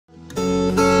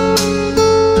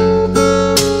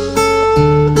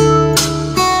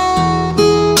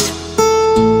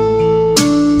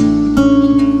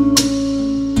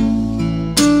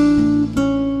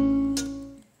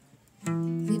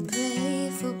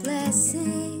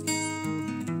blessings,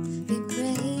 we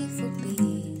pray for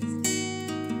peace,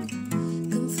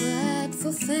 comfort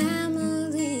for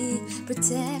family,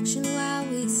 protection while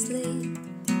we sleep.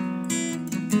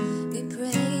 We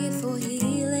pray for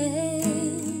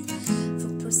healing,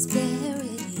 for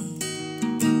prosperity.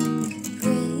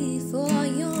 Pray for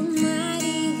your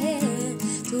mighty hand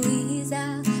to ease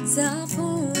our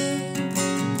suffering.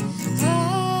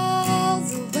 All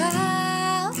the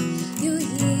while you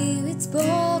hear its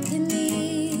broken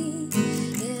need,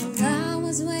 and allow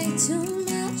us way too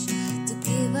much to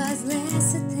give us less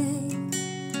a thing.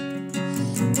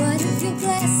 What if your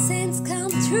blessings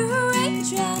come through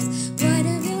raindrops? What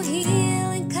if your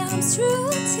healing comes through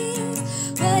tears?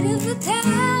 What if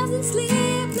 1,000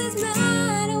 sleepless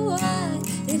nights are what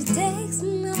it takes to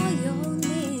know your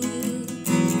name?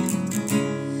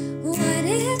 What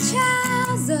if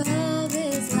trials of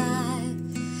this life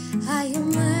are your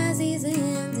mercies in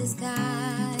disguise?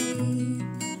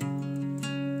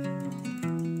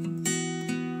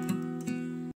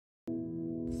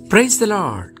 Praise the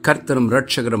Lord. கர்த்தரும்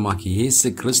இரட்சகருமாகிய இயேசு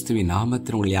கிறிஸ்துவின்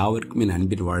நாமத்தில் உங்கள் யாவருக்கும் என்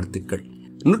அன்பின் வாழ்த்துக்கள்.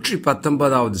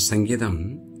 119வது சங்கீதம்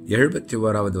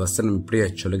 71வது வசனம் இப்படியா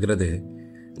சொல்கிறது,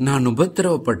 நான்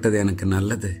உபத்திரவப்பட்டது எனக்கு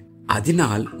நல்லது,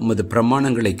 அதனால் உமது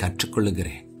பிரமாணங்களை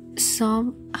கற்றுக்கொள்ளுகிறேன். Psalm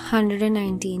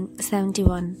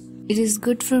 119:71. It is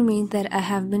good for me that I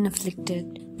have been afflicted,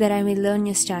 that I may learn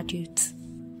your statutes.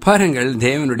 பாருங்கள்,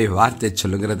 தேவனுடைய வார்த்தை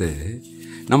சொல்லுகிறது,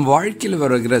 நம் வாழ்க்கையில்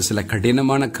வருகிற சில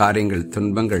கடினமான காரியங்கள்,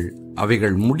 துன்பங்கள்,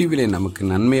 அவைகள் முடிவிலே நமக்கு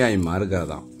நன்மையாய்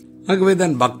மாறுகிறதாம்.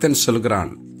 ஆகவேதான் பக்தன்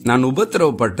சொல்கிறான், நான்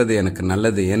உபத்திரவப்பட்டது எனக்கு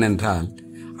நல்லது. ஏனென்றால்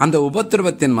அந்த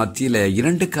உபத்திரவத்தின் மத்தியில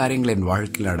 2 காரியங்கள் என்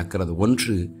வாழ்க்கையில் நடக்கிறது.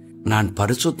 ஒன்று, நான்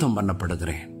பரிசுத்தம்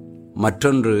பண்ணப்படுகிறேன்.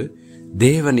 மற்றொன்று,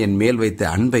 தேவன் என் மேல் வைத்த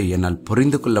அன்பை என்னால்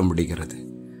புரிந்து கொள்ள முடிகிறது.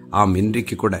 ஆம்,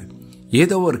 இன்றைக்கு கூட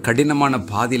ஏதோ ஒரு கடினமான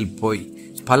பாதையில் போய்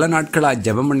பல நாட்களாக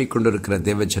ஜெபம் பண்ணி கொண்டிருக்கிற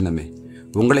தேவஜனமே,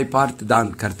 உங்களை பார்த்து தான்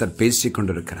கர்த்தர் பேசிக்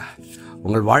கொண்டிருக்கிறார்.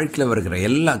 உங்கள் வாழ்க்கையில் வருகிற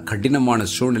எல்லா கடினமான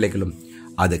சூழ்நிலைகளும்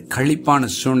அது களிப்பான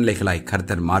சூழ்நிலைகளாய்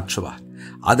கர்த்தர் மாற்றுவார்.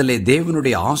 அதிலே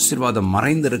தேவனுடைய ஆசீர்வாதம்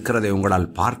மறைந்திருக்கிறதை உங்களால்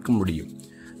பார்க்க முடியும்.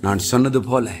 நான் சொன்னது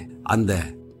போல அந்த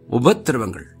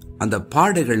உபத்திரவங்கள், அந்த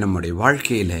பாடுகள் நம்முடைய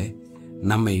வாழ்க்கையில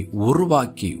நம்மை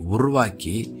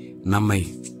உருவாக்கி நம்மை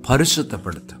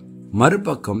பரிசுத்தப்படுத்தும்.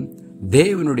 மறுபக்கம்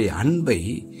தேவனுடைய அன்பை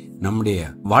நம்முடைய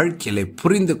வாழ்க்கையில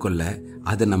புரிந்து கொள்ள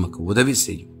அது நமக்கு உதவி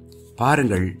செய்யும்.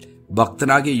 பாருங்கள்,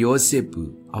 பக்தனாகிய யோசேப்பு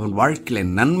அவன் வாழ்க்கையில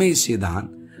நன்மை செய்தான்,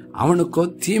 அவனுக்கோ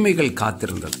தீமைகள்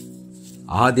காத்திருந்தது.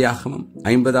 ஆதியாகமம்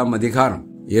 50ஆம் அதிகாரம்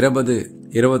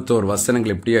 20-21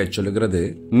 வசனங்கள் இப்படியா சொல்லுகிறது,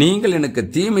 நீங்கள் எனக்கு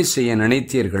தீமை செய்ய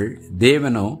நினைத்தீர்கள்,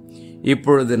 தேவனோ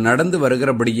இப்பொழுது நடந்து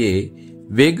வருகிறபடியே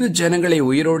வெகு ஜனங்களை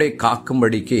உயிரோடே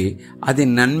காக்கும்படிக்கு அதை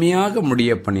நன்மையாக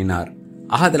முடிய பண்ணினார்.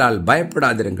 ஆதலால்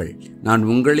பயப்படாதிருங்கள், நான்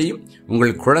உங்களையும்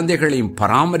உங்கள் குழந்தைகளையும்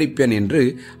பராமரிப்பேன் என்று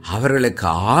அவர்களுக்கு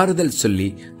ஆறுதல் சொல்லி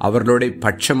அவர்களோட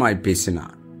பட்சமாய்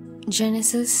பேசினார்.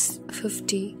 Genesis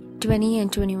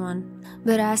 50:20-21.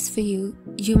 But as for you,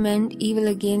 you meant evil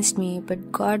against me, but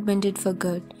God meant it for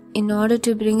good, in order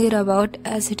to bring it about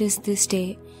as it is this day,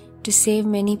 to save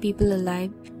many people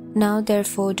alive. Now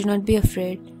therefore do not be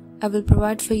afraid. I will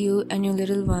provide for you and your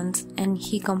little ones. And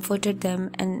he comforted them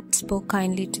and spoke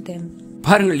kindly to them.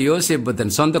 பாருங்கள், யோசேப்பு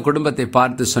தன் சொந்த குடும்பத்தை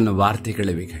பார்த்து சொன்ன வார்த்தைகள்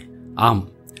இவைகள். ஆம்,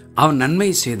 அவன் நன்மை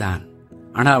செய்தான்.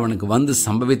 ஆனால் அவனுக்கு வந்து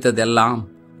சம்பவித்ததெல்லாம்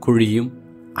குழியும்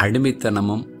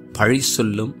அடிமைத்தனமும் பழி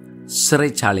சொல்லும்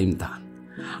சிறைச்சாலையும் தான்.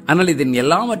 ஆனால் இதன்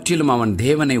எல்லாவற்றிலும் அவன்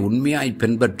தேவனை உண்மையாய்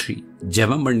பின்பற்றி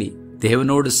ஜெபம் பண்ணி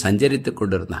தேவனோடு சஞ்சரித்துக்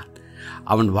கொண்டிருந்தான்.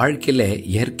 அவன் வாழ்க்கையில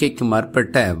இயற்கைக்கு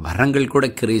மாற்பட்ட வரங்கள் கூட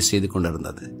கிரியை செய்து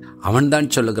கொண்டிருந்தது.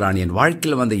 அவன்தான் சொல்லுகிறான், என்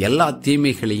வாழ்க்கையில் வந்த எல்லா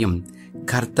தீமைகளையும்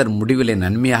கர்த்தர் முடிவிலே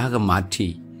நன்மையாக மாற்றி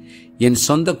என்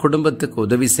சொந்த குடும்பத்துக்கு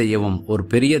உதவி செய்யவும் ஒரு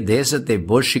பெரிய தேசத்தை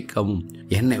போஷிக்கவும்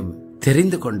என்னை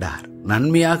தெரிந்து கொண்டார்,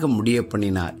 நன்மையாக முடிய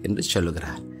பண்ணினார் என்று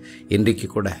சொல்லுகிறார். இன்றைக்கு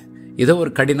கூட ஏதோ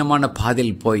ஒரு கடினமான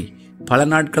பாதையில் போய் பல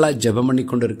நாட்களாக ஜெபம் பண்ணி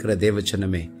கொண்டிருக்கிற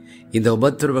தேவச்சனமே, இந்த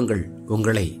உபத்திரவங்கள்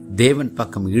உங்களை தேவன்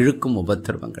பக்கம் இழுக்கும்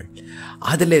உபத்திரவங்கள்.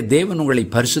 அதிலே தேவன் உங்களை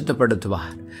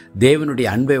பரிசுத்தப்படுத்துவார். தேவனுடைய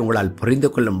அன்பை உங்களால் புரிந்து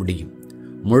கொள்ள முடியும்.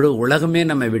 முழு உலகமே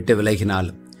நம்மை விட்டு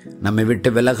விலகினாலும் நம்மை விட்டு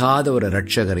விலகாத ஒரு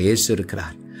இரட்சகர் இயேசு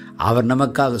இருக்கிறார். அவர்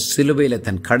நமக்காக சிலுவையில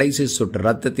தன் கடைசி சொட்டு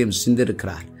ரத்தத்தையும்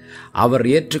சிந்திருக்கிறார். அவர்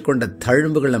ஏற்றுக்கொண்ட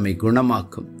தழும்புகள் நம்மை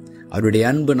குணமாக்கும். அவருடைய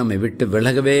அன்பு நம்மை விட்டு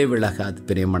விலகவே விலகாது.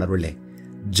 பிரியமானவர்களே,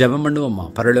 ஜெபம் பண்ணுவோமா?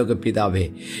 பரலோக பிதாவே,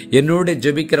 என்னோடு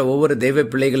ஜெபிக்கிற ஒவ்வொரு தெய்வ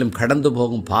பிள்ளைகளும் கடந்து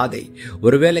போகும் பாதை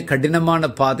ஒருவேளை கடினமான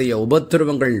பாதையோ,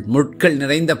 உபத்திரவங்கள், முட்கள்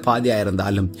நிறைந்த பாதையா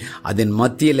இருந்தாலும் அதன்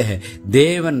மத்தியில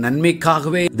தேவன்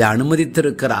நன்மைக்காகவே இதை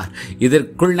அனுமதித்திருக்கிறார்.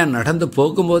 இதற்குள் நான் நடந்து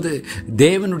போகும்போது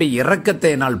தேவனுடைய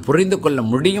இரக்கத்தை என்னால் புரிந்து கொள்ள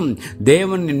முடியும்.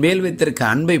 தேவனின் மேல் வைத்திருக்க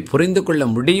அன்பை புரிந்து கொள்ள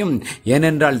முடியும்.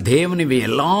 ஏனென்றால் தேவன் இவை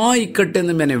எல்லா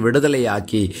இக்கட்டிலும் என்னை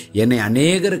விடுதலையாக்கி என்னை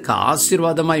அநேகருக்கு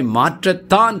ஆசீர்வாதமாய்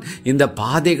மாற்றத்தான் இந்த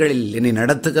பாதைகளில் என்னை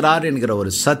நடத்துகிறார் என்கிற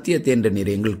ஒரு சத்தியத்தை என்று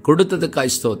நீர் எங்கள்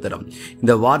கொடுத்ததுக்காய் ஸ்தோத்திரம்.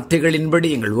 இந்த வார்த்தைகளின்படி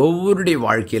எங்கள் ஒவ்வொருடைய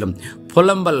வாழ்க்கையிலும்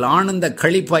புலம்பல் ஆனந்த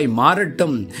களிப்பாய்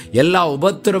மாறட்டும். எல்லா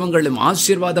உபத்திரவங்களும்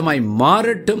ஆசீர்வாதமாய்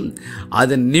மாறட்டும்.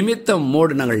 அதன் நிமித்தம்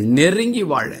மோடு நாங்கள் நெருங்கி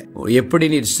வாழ, எப்படி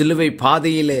நீர் சிலுவை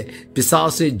பாதையிலே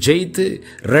பிசாசை ஜெயித்து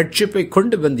ரட்சிப்பை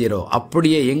கொண்டு வந்தீரோ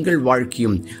அப்படியே எங்கள்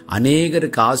வாழ்க்கையும்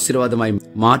அநேகருக்கு ஆசீர்வாதமாய்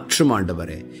மாற்றும்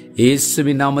ஆண்டவரே.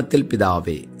 இயேசுவின் நாமத்தில்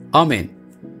பிதாவே, ஆமென்.